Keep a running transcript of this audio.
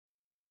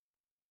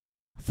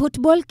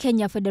Football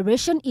Kenya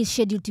Federation is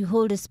scheduled to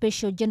hold a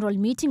special general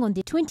meeting on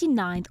the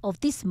 29th of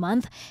this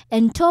month,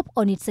 and top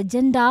on its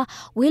agenda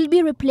will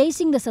be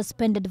replacing the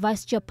suspended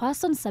Vice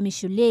Chairperson Sammy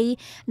Sholey,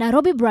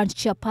 Nairobi Branch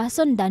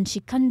Chairperson Dan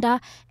Shikanda,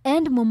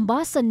 and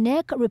Mombasa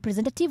NEC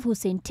Representative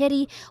Hussein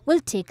Terry will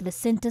take the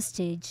center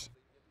stage.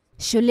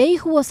 Sholey,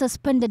 who was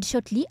suspended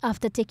shortly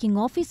after taking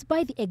office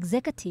by the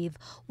executive,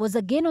 was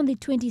again on the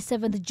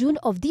 27th June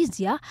of this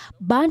year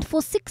banned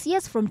for 6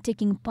 years from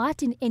taking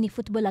part in any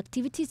football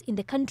activities in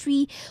the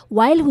country,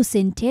 while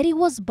Hussein Terry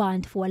was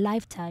banned for a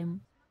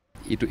lifetime.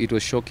 It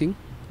was shocking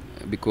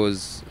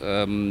because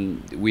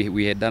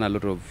we had done a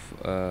lot of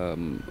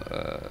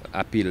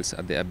appeals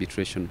at the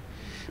arbitration,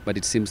 but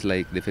it seems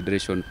like the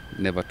federation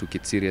never took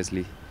it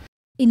seriously.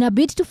 In a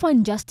bid to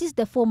find justice,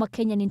 the former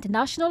Kenyan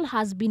international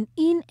has been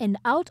in and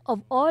out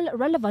of all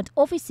relevant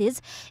offices,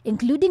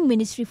 including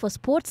Ministry for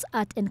Sports,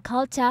 Art and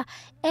Culture,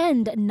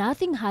 and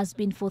nothing has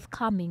been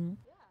forthcoming.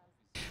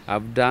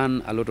 I've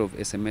done a lot of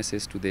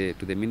SMSs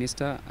to the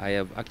minister. I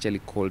have actually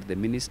called the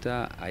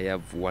minister. I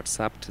have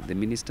WhatsApped the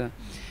minister,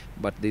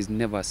 but there's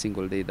never a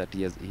single day that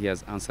he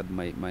has answered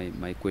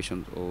my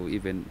questions or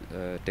even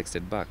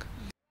texted back.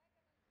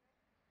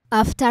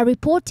 After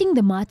reporting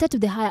the matter to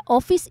the higher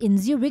office in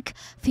Zurich,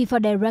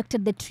 FIFA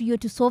directed the trio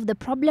to solve the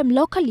problem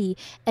locally,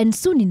 and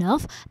soon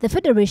enough, the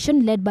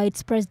federation, led by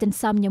its president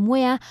Sam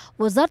Nyamweya,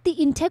 was at the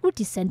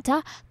Integrity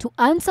Center to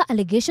answer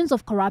allegations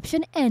of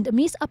corruption and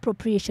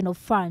misappropriation of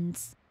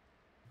funds.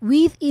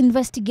 With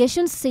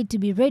investigations said to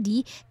be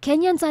ready,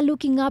 Kenyans are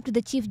looking up to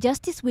the Chief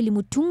Justice Willy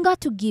Mutunga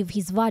to give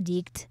his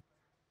verdict.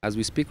 As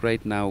we speak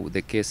right now,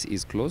 the case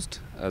is closed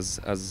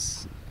as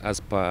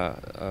per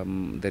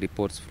the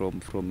reports from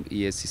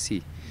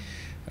ESCC.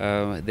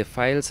 The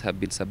files have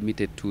been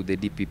submitted to the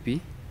DPP.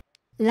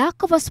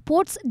 Lack of a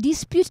sports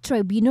dispute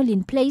tribunal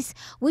in place,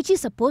 which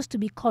is supposed to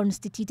be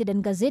constituted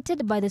and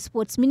gazetted by the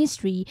sports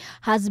ministry,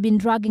 has been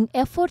dragging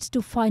efforts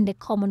to find a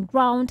common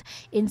ground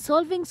in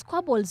solving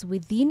squabbles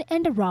within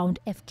and around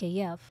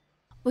FKF.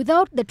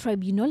 Without the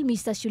tribunal,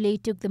 Mr. Sholey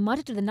took the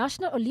matter to the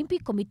National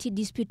Olympic Committee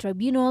Dispute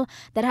Tribunal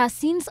that has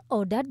since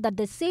ordered that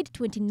the said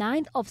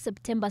 29th of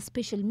September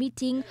special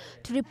meeting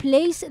to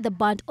replace the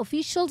banned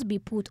officials be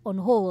put on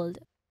hold.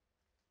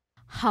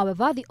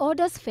 However, the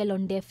orders fell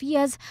on deaf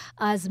ears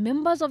as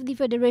members of the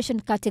federation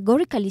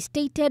categorically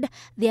stated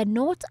they are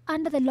not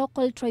under the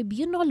local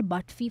tribunal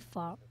but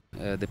FIFA.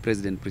 The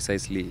president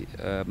precisely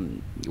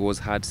was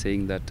heard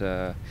saying that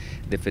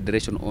the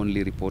federation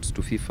only reports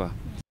to FIFA.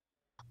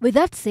 With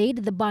that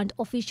said, the banned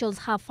officials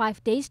have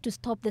 5 days to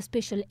stop the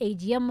special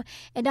AGM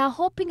and are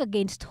hoping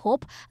against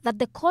hope that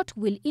the court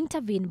will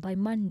intervene by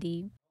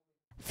Monday.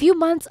 Few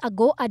months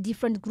ago, a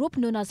different group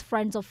known as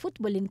Friends of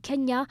Football in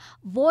Kenya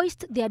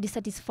voiced their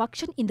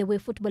dissatisfaction in the way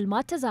football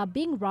matters are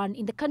being run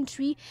in the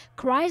country,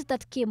 cries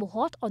that came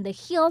hot on the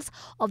heels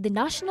of the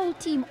national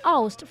team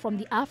oust from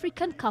the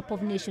African Cup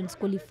of Nations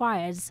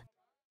qualifiers.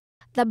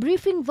 The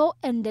briefing, though,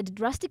 ended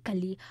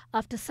drastically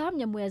after Sam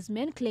Nyamweya's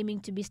men,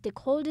 claiming to be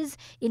stakeholders,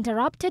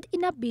 interrupted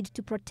in a bid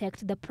to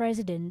protect the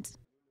president.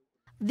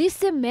 These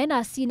same men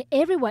are seen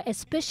everywhere,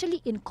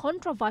 especially in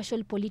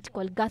controversial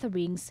political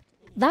gatherings.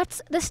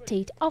 That's the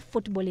state of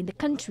football in the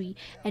country,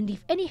 and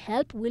if any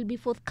help will be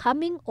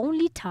forthcoming,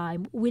 only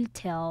time will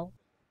tell.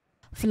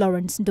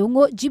 Florence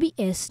Ndongo,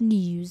 GBS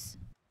News.